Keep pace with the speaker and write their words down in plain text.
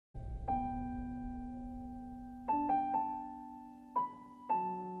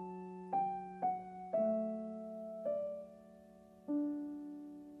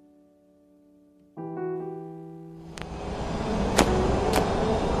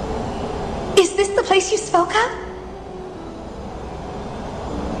Is this the place you spoke of?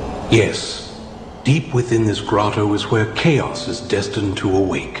 Yes. Deep within this grotto is where chaos is destined to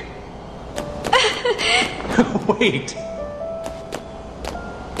awake. Wait!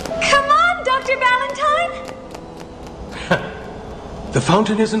 Come on, Dr. Valentine! The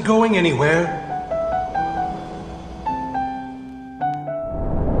fountain isn't going anywhere.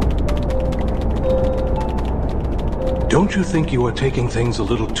 Don't you think you are taking things a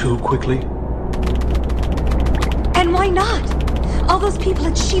little too quickly? And why not? All those people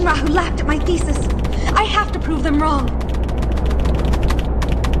at Shinra who laughed at my thesis. I have to prove them wrong.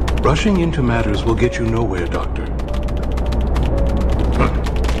 Rushing into matters will get you nowhere, Doctor.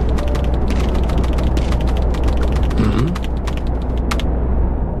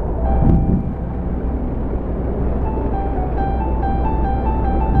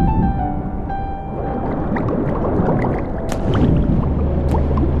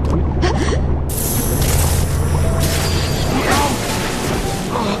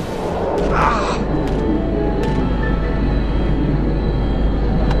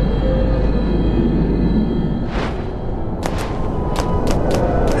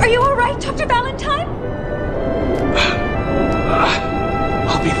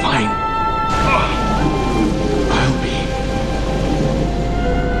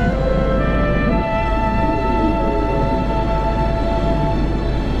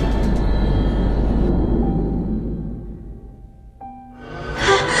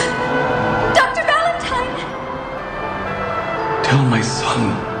 Tell my son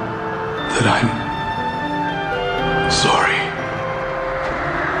that I'm sorry.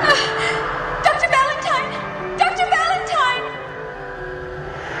 Dr. Valentine! Dr. Valentine!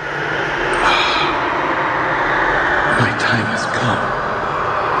 My time has come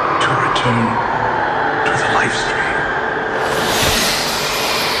to return to the life stream.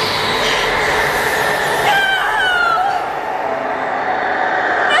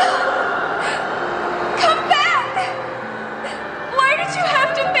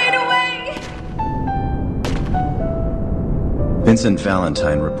 Vincent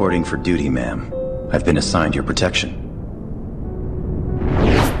Valentine reporting for duty, ma'am. I've been assigned your protection.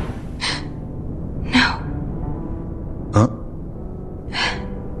 No. Huh?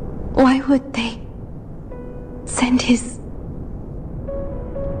 Why would they send his...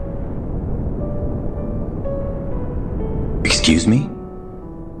 Excuse me?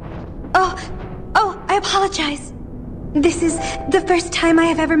 Oh, I apologize. This is the first time I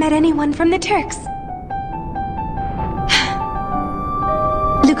have ever met anyone from the Turks.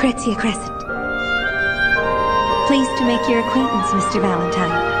 Lucrezia Crescent. Pleased to make your acquaintance, Mr.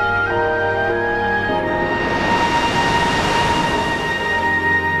 Valentine.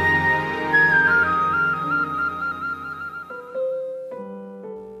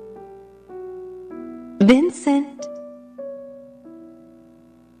 Vincent.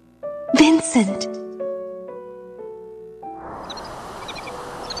 Vincent.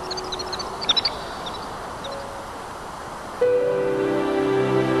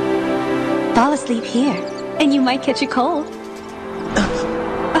 Fall asleep here, and you might catch a cold.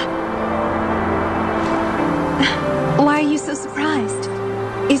 Why are you so surprised?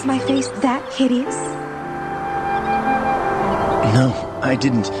 Is my face that hideous? No, I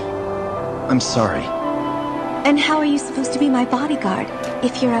didn't. I'm sorry. And how are you supposed to be my bodyguard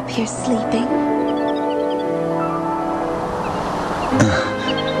if you're up here sleeping?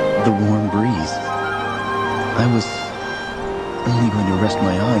 The warm breeze. I was only going to rest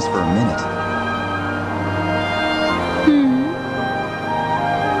my eyes for a minute.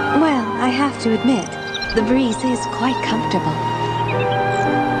 Well, I have to admit, the breeze is quite comfortable.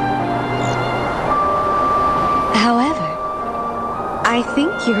 However, I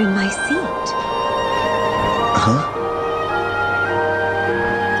think you're in my seat. Huh?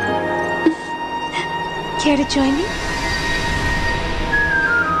 Care to join me?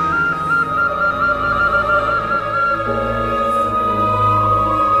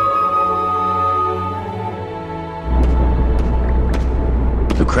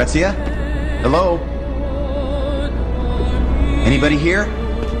 Lucrezia? Hello? Anybody here?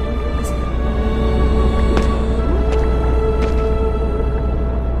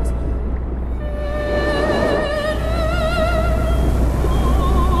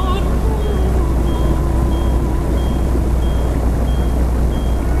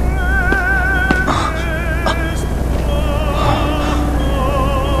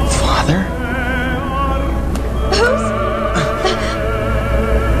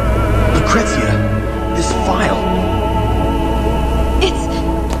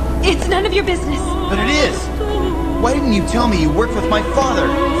 None of your business. But it is! Why didn't you tell me you worked with my father?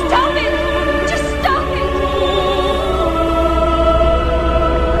 Stop it!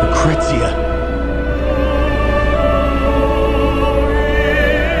 Lucrezia!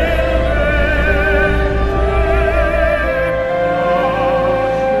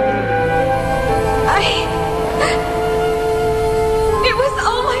 It was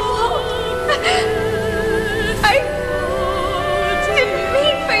all my fault. I didn't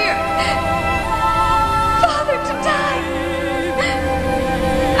mean for your father to die.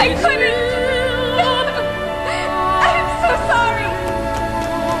 I couldn't. No. I'm so sorry.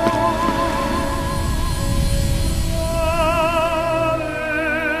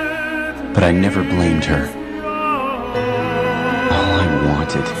 But I never blamed her. All I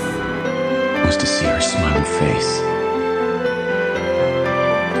wanted was to see her smiling face.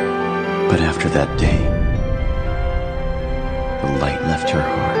 But after that day, the light left her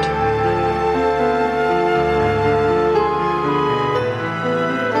heart.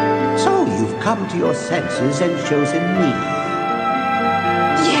 So you've come to your senses and chosen me.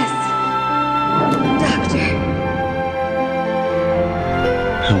 Yes, Doctor.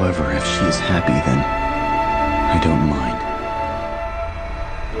 However, if she is happy, then I don't mind.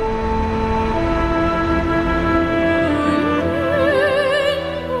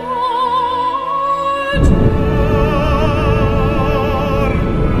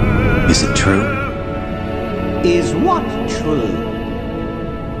 Is it true? Is what true?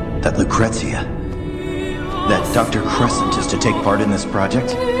 That Lucrezia, that Dr. Crescent is to take part in this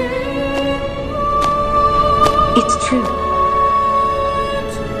project? It's true.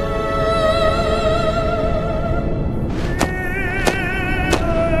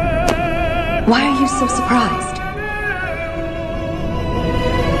 Why are you so surprised?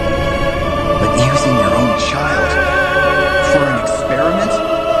 But using your own child for an experiment?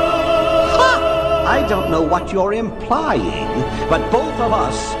 I don't know what you're implying, but both of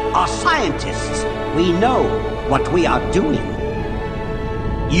us are scientists. We know what we are doing.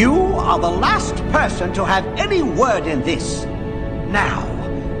 You are the last person to have any word in this. Now,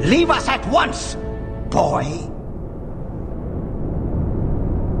 leave us at once, boy.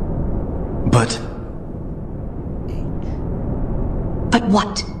 But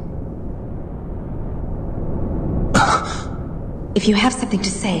what? If you have something to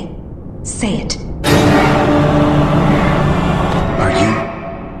say it.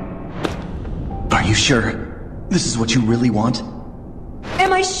 Are you sure this is what you really want?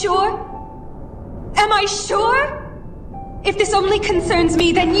 Am I sure? Am I sure? If this only concerns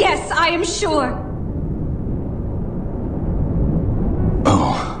me, then yes, I am sure.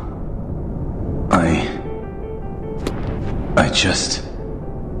 Oh. I just...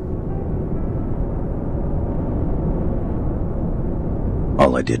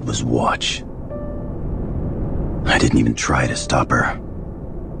 All I did was watch. I didn't even try to stop her.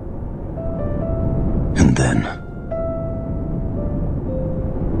 And then...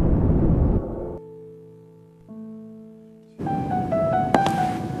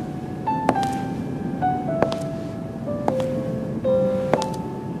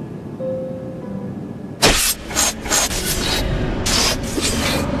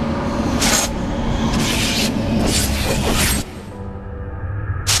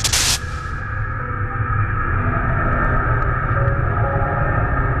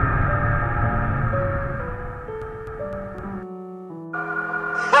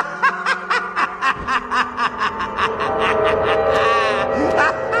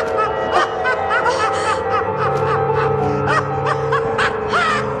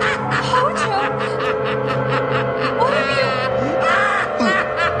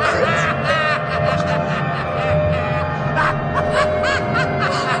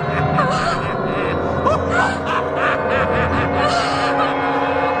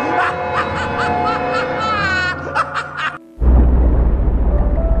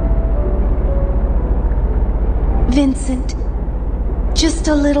 Vincent, just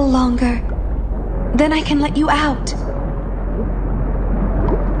a little longer. Then I can let you out.